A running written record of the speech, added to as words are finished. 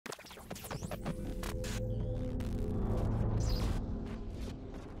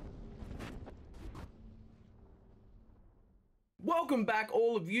Welcome back,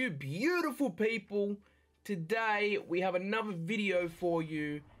 all of you beautiful people. Today we have another video for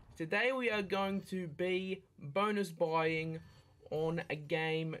you. Today we are going to be bonus buying on a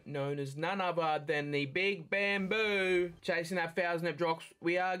game known as none other than the Big Bamboo. Chasing that 1,000 EP drops.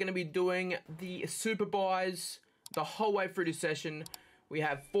 We are going to be doing the super buys the whole way through this session. We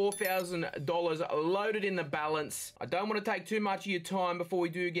have $4,000 loaded in the balance. I don't want to take too much of your time before we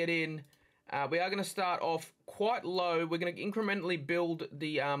do get in. We are going to start off quite low. We're going to incrementally build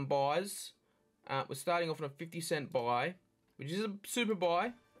the buys. We're starting off on a 50-cent buy, which is a super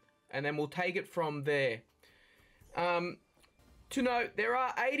buy, and then we'll take it from there. To note, there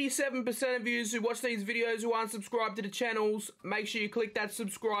are 87% of you who watch these videos who aren't subscribed to the channels. Make sure you click that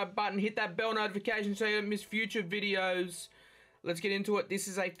subscribe button, hit that bell notification so you don't miss future videos. Let's get into it. This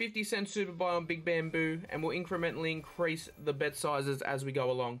is a 50-cent super buy on Big Bamboo, and we'll incrementally increase the bet sizes as we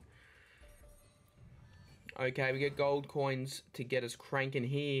go along. Okay, we get gold coins to get us cranking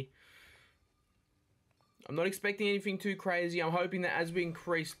here. I'm not expecting anything too crazy. I'm hoping that as we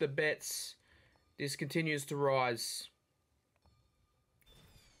increase the bets, this continues to rise.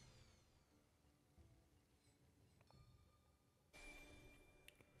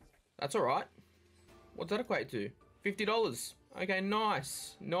 That's alright. What's that equate to? $50. Okay,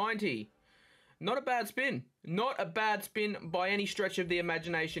 nice. 90. Not a bad spin. Not a bad spin by any stretch of the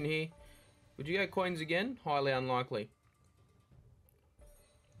imagination here. Would you go coins again? Highly unlikely.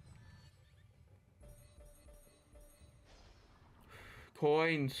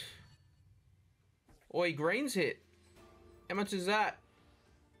 Coins. Oi, greens hit. How much is that?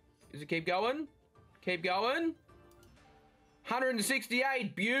 Does it keep going? Keep going.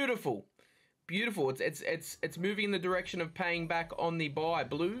 168. Beautiful. Beautiful. It's moving in the direction of paying back on the buy.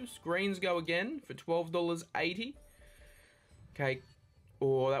 Blues. Greens go again for $12.80. Okay.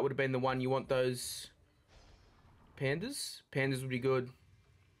 Oh, that would have been the one. You want those pandas? Pandas would be good.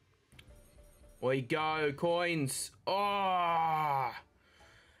 There you go, coins. Oh,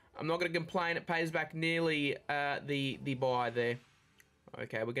 I'm not going to complain. It pays back nearly the buy there.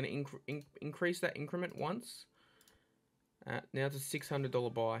 Okay, we're going to increase that increment once. Now it's a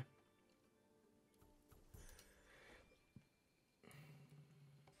 $600 buy.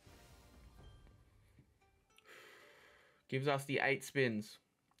 Gives us the 8 spins.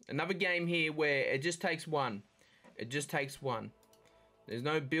 Another game here where it just takes one. It just takes one. There's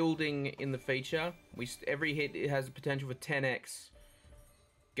no building in the feature. Every hit it has the potential for 10x.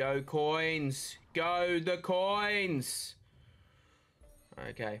 Go coins. Go the coins.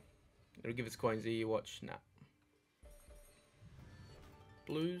 Okay. It'll give us coins here, you watch. Nah.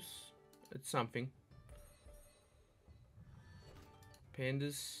 Blues. It's something.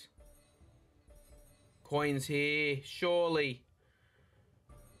 Pandas. Coins here, surely.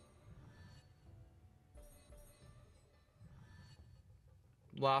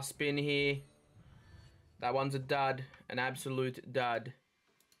 Last spin here. That one's a dud, an absolute dud.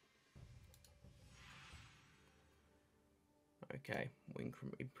 Okay, we'll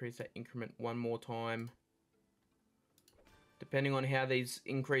increase that increment one more time. Depending on how these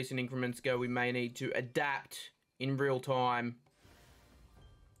increase in increments go, we may need to adapt in real time.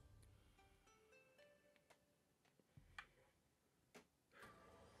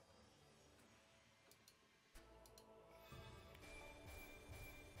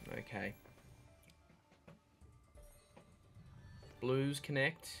 Okay. Blues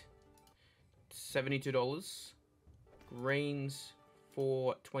connect. $72. Greens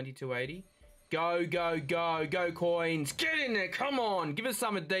for $22.80. Go, go, go, go coins. Get in there, come on. Give us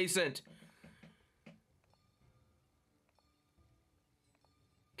something decent.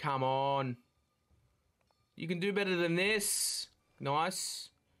 Come on. You can do better than this. Nice.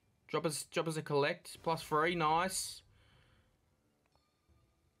 Drop us a collect. +3, nice.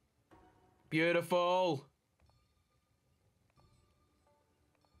 Beautiful.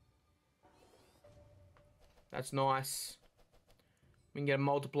 That's nice. We can get a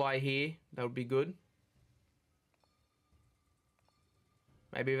multiply here. That would be good.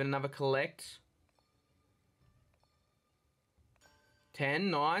 Maybe even another collect.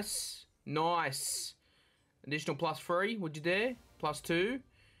 10, nice. Nice. Additional +3, would you dare? +2.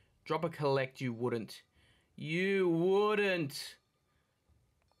 Drop a collect, you wouldn't. You wouldn't.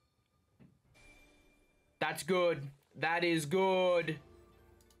 That's good. That is good.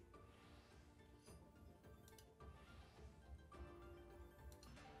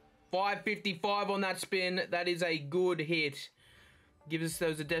 $5.55 on that spin. That is a good hit. Give us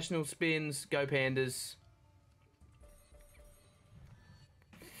those additional spins. Go Pandas.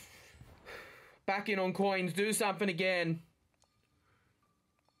 Back in on coins. Do something again.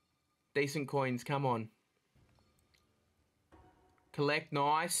 Decent coins. Come on. Collect,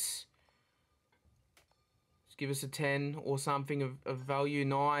 nice. Just give us a 10 or something of value,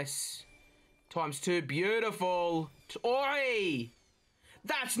 nice. ×2, beautiful. Oi!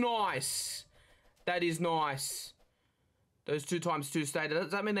 That's nice. That is nice. Those 2 ×2 stay.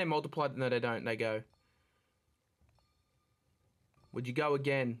 Does that mean they multiplied? No, they don't. They go. Would you go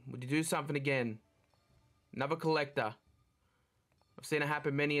again? Would you do something again? Another collector. I've seen it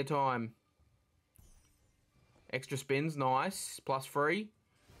happen many a time. Extra spins, nice. +3.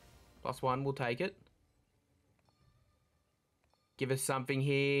 +1, we'll take it. Give us something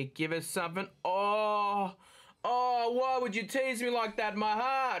here. Give us something. Oh! Oh, why would you tease me like that? My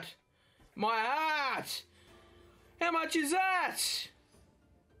heart! My heart! How much is that?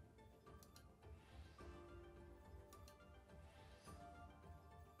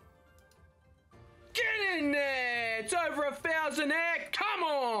 Get in there! It's over 1,000 X! Come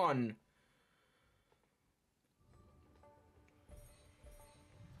on!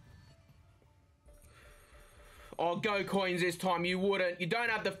 Oh, go coins this time. You wouldn't. You don't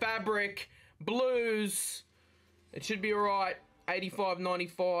have the fabric. Blues. It should be alright.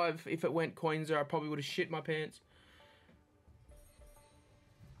 85.95. If it went coins there, I probably would have shit my pants.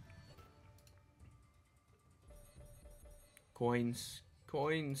 Coins.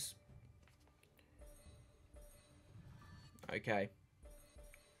 Coins. Okay.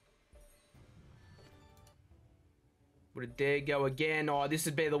 Would it dare go again? Oh, this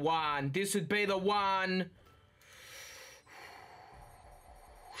would be the one. This would be the one.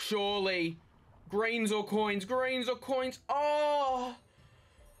 Surely. Greens or coins? Greens or coins? Oh!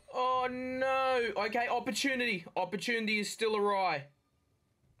 Oh, no. Okay, opportunity. Opportunity is still awry.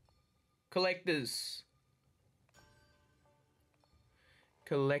 Collectors.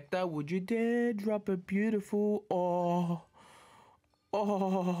 Collector, would you dare drop a beautiful... Oh.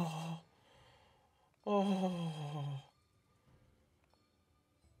 Oh. Oh.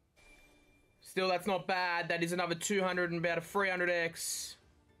 Still, that's not bad. That is another 200 and about a 300x.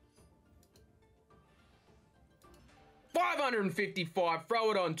 555.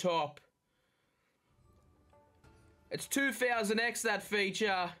 Throw it on top. It's 2000x, that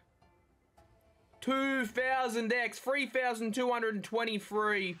feature. 2000x.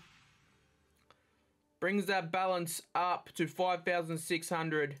 3,223. Brings that balance up to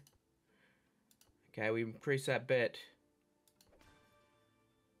 5,600. Okay, we increase that bet.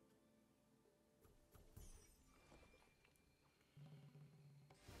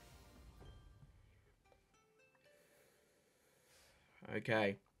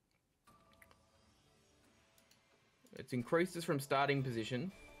 Okay. It's increased us from starting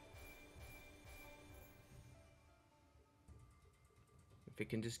position. If it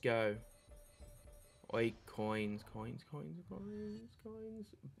can just go. Oi, coins, coins, coins, coins, coins.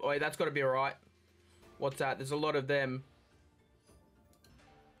 Oi, that's got to be alright. What's that? There's a lot of them.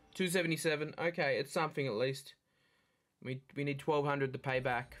 277. Okay, it's something at least. We need 1,200 to pay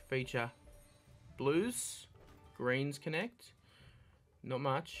back. Feature. Blues. Greens connect. Not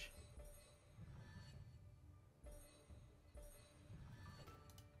much.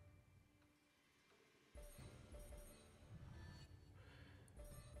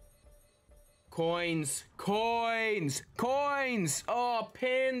 Coins. Coins. Coins. Oh,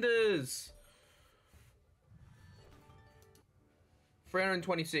 pandas.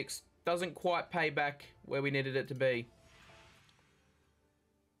 326. Doesn't quite pay back where we needed it to be.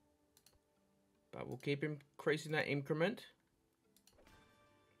 But we'll keep increasing that increment.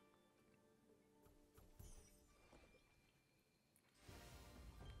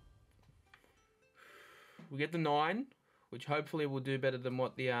 We get the 9, which hopefully will do better than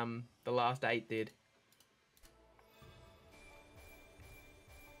what the last 8 did.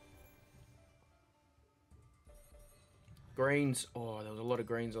 Greens. Oh, there was a lot of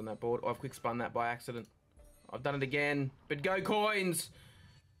greens on that board. Oh, I've quick spun that by accident. I've done it again. But go coins!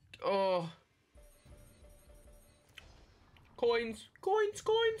 Oh. Coins. Coins,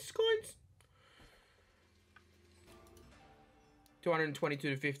 coins, coins. 222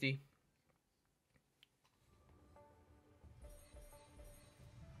 to 50.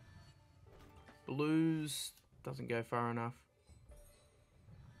 Blues doesn't go far enough.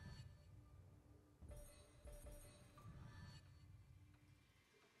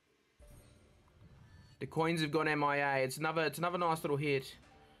 The coins have gone MIA. It's another nice little hit.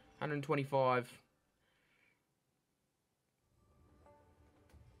 125.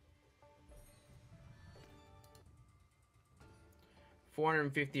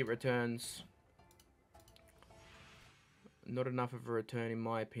 $450 returns. Not enough of a return in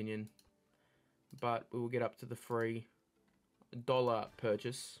my opinion. But we will get up to the free $1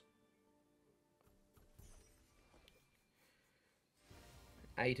 purchase.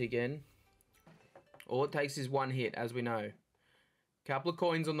 8 again. All it takes is one hit, as we know. Couple of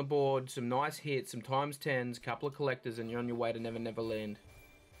coins on the board, some nice hits, some times 10s, couple of collectors, and you're on your way to Never Never Land.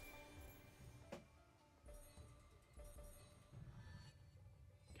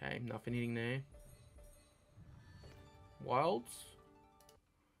 Okay, nothing hitting there. Wilds.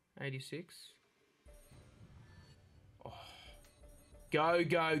 86. Oh. Go,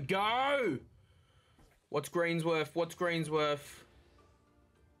 go, go! What's green's worth? What's green's worth?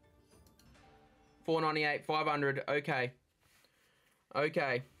 498, 500. Okay.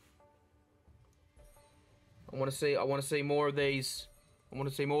 Okay. I want to see more of these. I want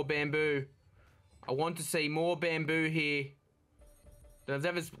to see more bamboo. I want to see more bamboo here. There's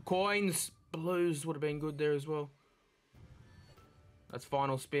ever coins. Blues would have been good there as well. That's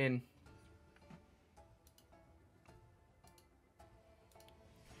final spin.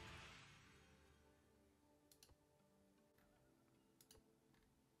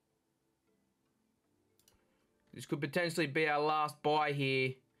 This could potentially be our last buy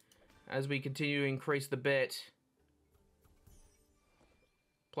here as we continue to increase the bet.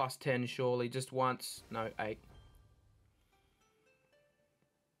 Plus 10 surely, just once. No, 8.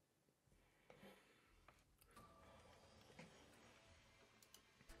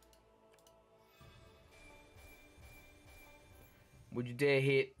 Would you dare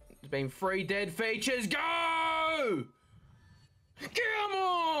hit? There's been 3 dead features. Go! Come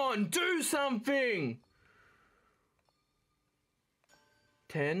on! Do something!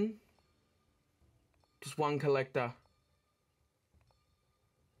 10. Just one collector.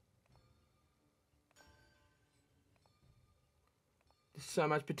 There's so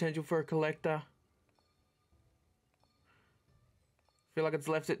much potential for a collector. Feel like it's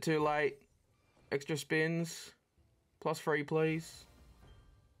left it too late. Extra spins. Plus 3, please.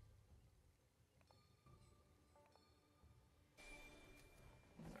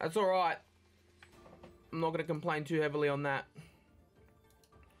 That's alright. I'm not going to complain too heavily on that.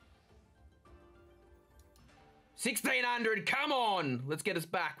 1600, come on! Let's get us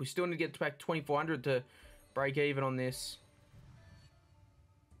back. We still need to get back 2400 to break even on this.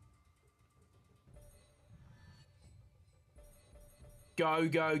 Go,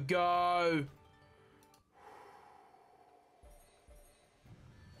 go, go!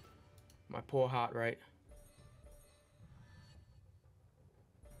 My poor heart rate.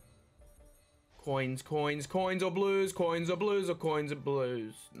 Coins, coins, coins or blues, coins or blues or coins or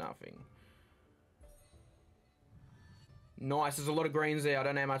blues. Nothing. Nice, there's a lot of greens there. I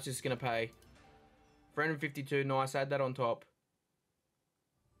don't know how much this is going to pay. 352, nice, add that on top.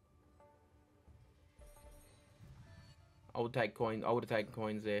 I would take coins. I would have taken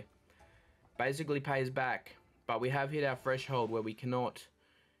coins there. Basically pays back, but we have hit our threshold where we cannot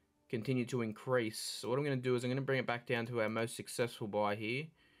continue to increase. So what I'm going to do is I'm going to bring it back down to our most successful buy here,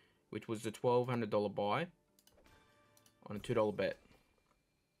 which was the $1,200 buy on a $2 bet.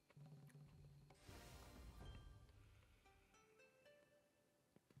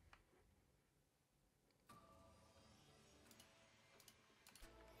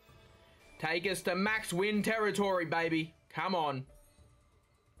 Take us to max win territory, baby. Come on.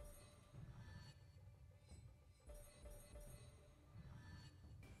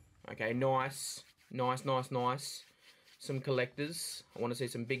 Okay, nice. Nice, nice, nice. Some collectors. I want to see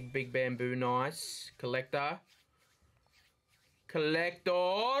some big, big bamboo. Nice. Collector.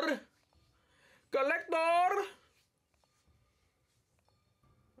 Collector. Collector.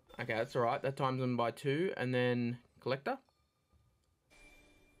 Okay, that's alright. That times them by 2. And then collector.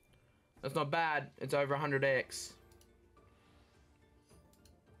 That's not bad. It's over 100x.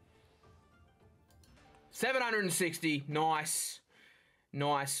 760. Nice.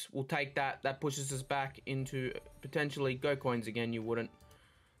 Nice. We'll take that. That pushes us back into potentially go coins again. You wouldn't.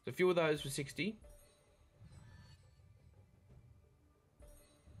 So a few of those for 60.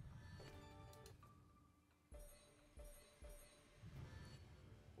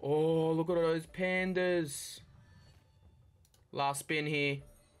 Oh, look at all those pandas. Last spin here.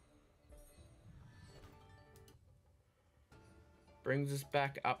 Brings us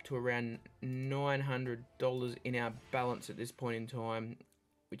back up to around $900 in our balance at this point in time,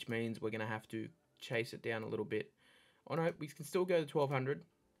 which means we're going to have to chase it down a little bit. Oh no, we can still go to 1200.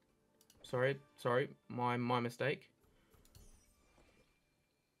 Sorry, my mistake.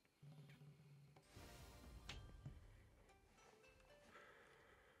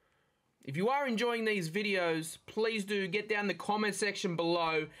 If you are enjoying these videos, please do get down in the comment section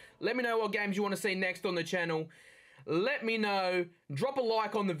below. Let me know what games you want to see next on the channel. Let me know. Drop a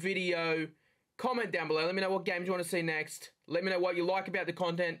like on the video. Comment down below. Let me know what games you want to see next. Let me know what you like about the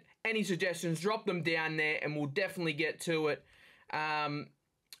content. Any suggestions, drop them down there and we'll definitely get to it.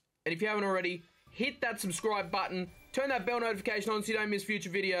 And if you haven't already, hit that subscribe button. Turn that bell notification on so you don't miss future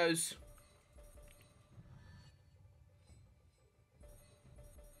videos.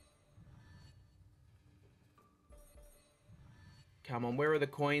 Come on, where are the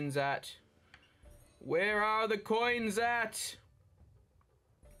coins at? Where are the coins at?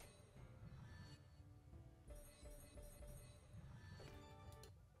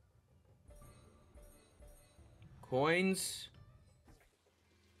 Coins.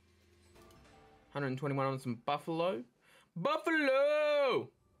 121 on some buffalo. Buffalo!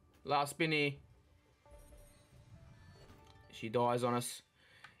 Last spin here. She dies on us.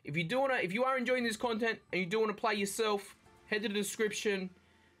 If you are enjoying this content and you do want to play yourself, head to the description.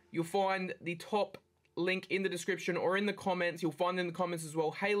 You'll find the top link in the description or in the comments. You'll find in the comments as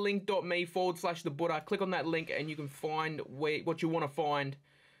well. heylink.me/thebuddha. Click on that link and you can find what you want to find.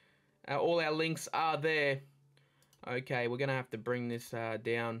 All our links are there. Okay, we're going to have to bring this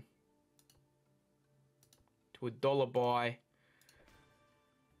down to $1 buy.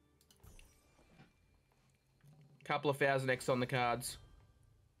 Couple of 1,000x on the cards.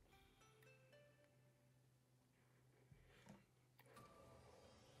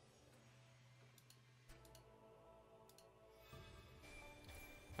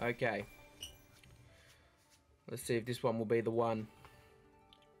 Okay. Let's see if this one will be the one.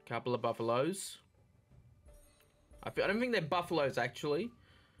 Couple of buffaloes. I don't think they're buffaloes, actually.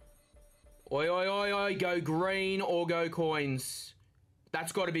 Oi, oi, oi, oi. Go green or go coins.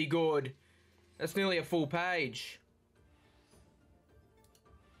 That's got to be good. That's nearly a full page.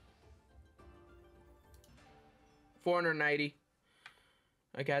 $480.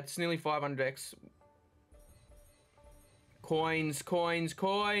 Okay, it's nearly 500x. Coins, coins,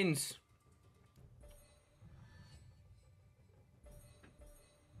 coins.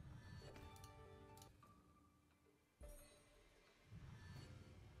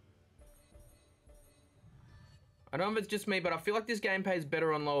 I don't know if it's just me, but I feel like this game pays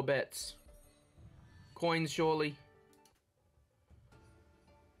better on lower bets. Coins, surely.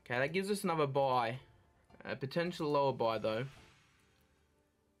 Okay, that gives us another buy. A potential lower buy, though.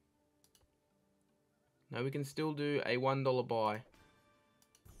 No, we can still do a $1 buy.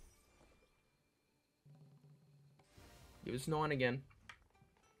 Give us 9 again.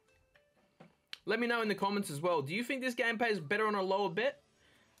 Let me know in the comments as well. Do you think this game pays better on a lower bet?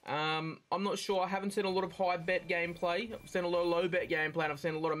 I'm not sure. I haven't seen a lot of high bet gameplay. I've seen a lot of low bet gameplay, and I've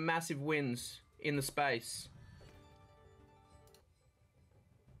seen a lot of massive wins in the space.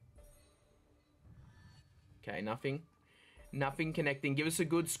 Okay, nothing. Nothing connecting. Give us a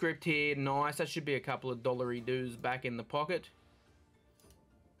good script here. Nice. That should be a couple of dollary dues back in the pocket.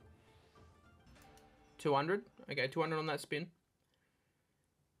 200. Okay, 200 on that spin.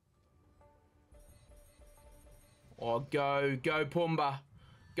 Oh, go. Go, Pumbaa.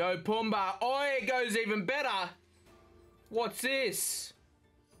 Go, Pumbaa. Oh, it goes even better. What's this?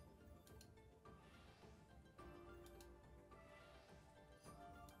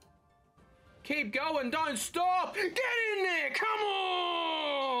 Keep going. Don't stop. Get in there. Come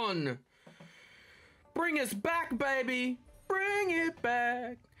on. Bring us back, baby. Bring it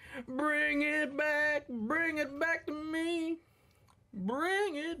back. Bring it back. Bring it back to me.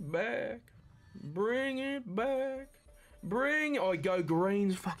 Bring it back. Bring it back. Bring... Oh, go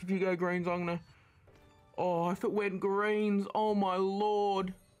greens. Fuck, if you go greens, I'm gonna... Oh, if it went greens, oh my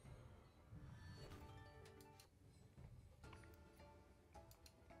lord.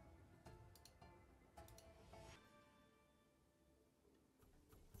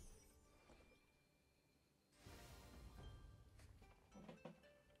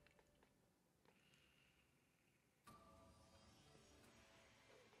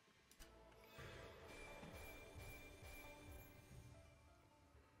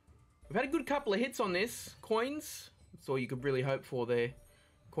 We've had a good couple of hits on this. Coins. That's all you could really hope for there.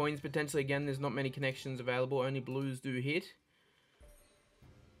 Coins potentially again. There's not many connections available. Only blues do hit.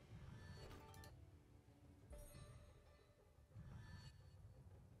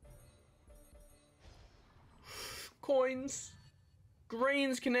 Coins.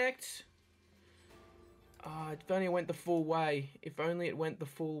 Greens connect. Ah, if only it went the full way. If only it went the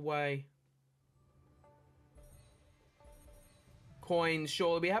full way. Coins,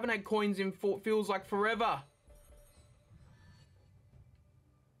 surely. We haven't had coins in feels like forever.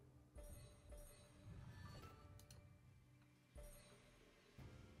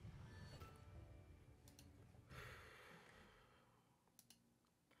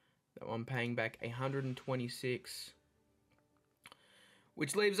 That one paying back 126,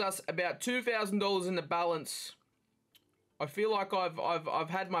 which leaves us about $2,000 in the balance. I feel like I've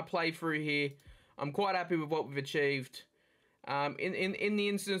had my playthrough here. I'm quite happy with what we've achieved. In the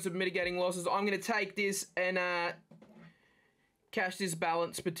instance of mitigating losses, I'm going to take this and cash this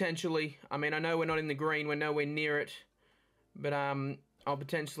balance potentially. I mean, I know we're not in the green, we're nowhere near it, but I'll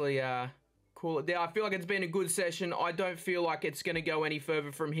potentially call it there. I feel like it's been a good session. I don't feel like it's going to go any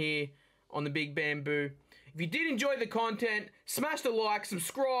further from here on the Big Bamboo. If you did enjoy the content, smash the like,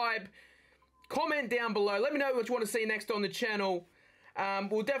 subscribe, comment down below. Let me know what you want to see next on the channel.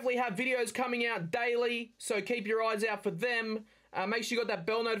 We'll definitely have videos coming out daily, so keep your eyes out for them. Make sure you got that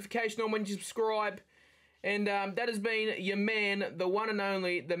bell notification on when you subscribe. And that has been your man, the one and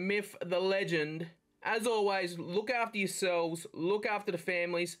only, the myth, the legend. As always, look after yourselves, look after the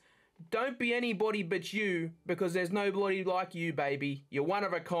families. Don't be anybody but you, because there's nobody like you, baby. You're one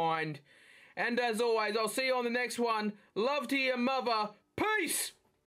of a kind. And as always, I'll see you on the next one. Love to your mother. Peace!